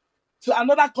to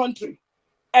another country,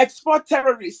 export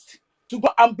terrorists to go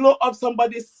and blow up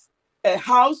somebody's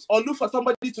house or look for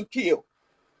somebody to kill.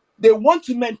 They want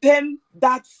to maintain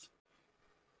that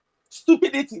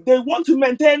stupidity. They want to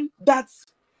maintain that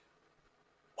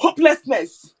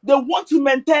hopelessness. They want to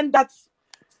maintain that.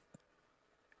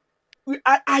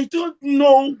 I don't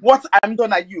know what I'm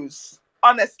going to use,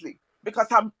 honestly, because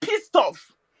I'm pissed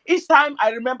off each time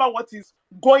I remember what is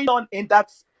going on in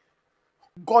that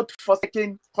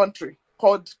God-forsaken country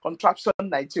called Contraption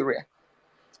Nigeria.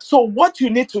 So what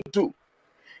you need to do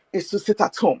is to sit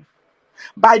at home.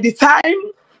 By the time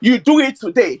you do it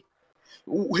today,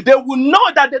 they will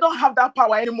know that they don't have that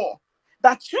power anymore.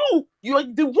 That you're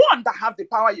the one that have the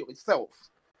power yourself.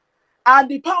 And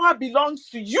the power belongs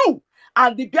to you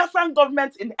and the Biafran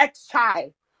government in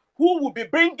exile, who will be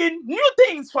bringing new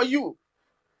things for you,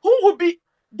 who will be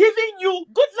giving you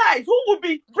good life, who will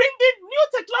be bringing new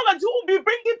technology, who will be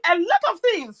bringing a lot of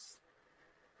things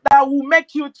that will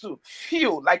make you to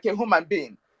feel like a human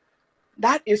being.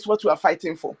 That is what we are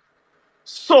fighting for.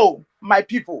 So, my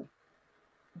people,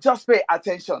 just pay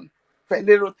attention for a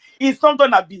little. It's not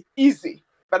going to be easy,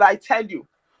 but I tell you,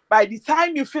 by the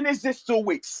time you finish these 2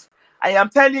 weeks, I am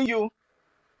telling you,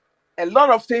 a lot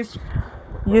of things.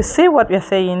 You see what we're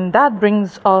saying? That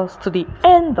brings us to the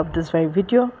end of this very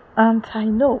video, and I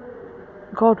know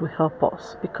God will help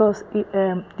us, because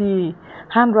the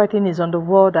handwriting is on the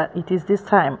wall that it is this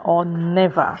time or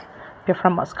never. Biafra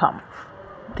must come.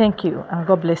 Thank you, and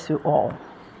God bless you all.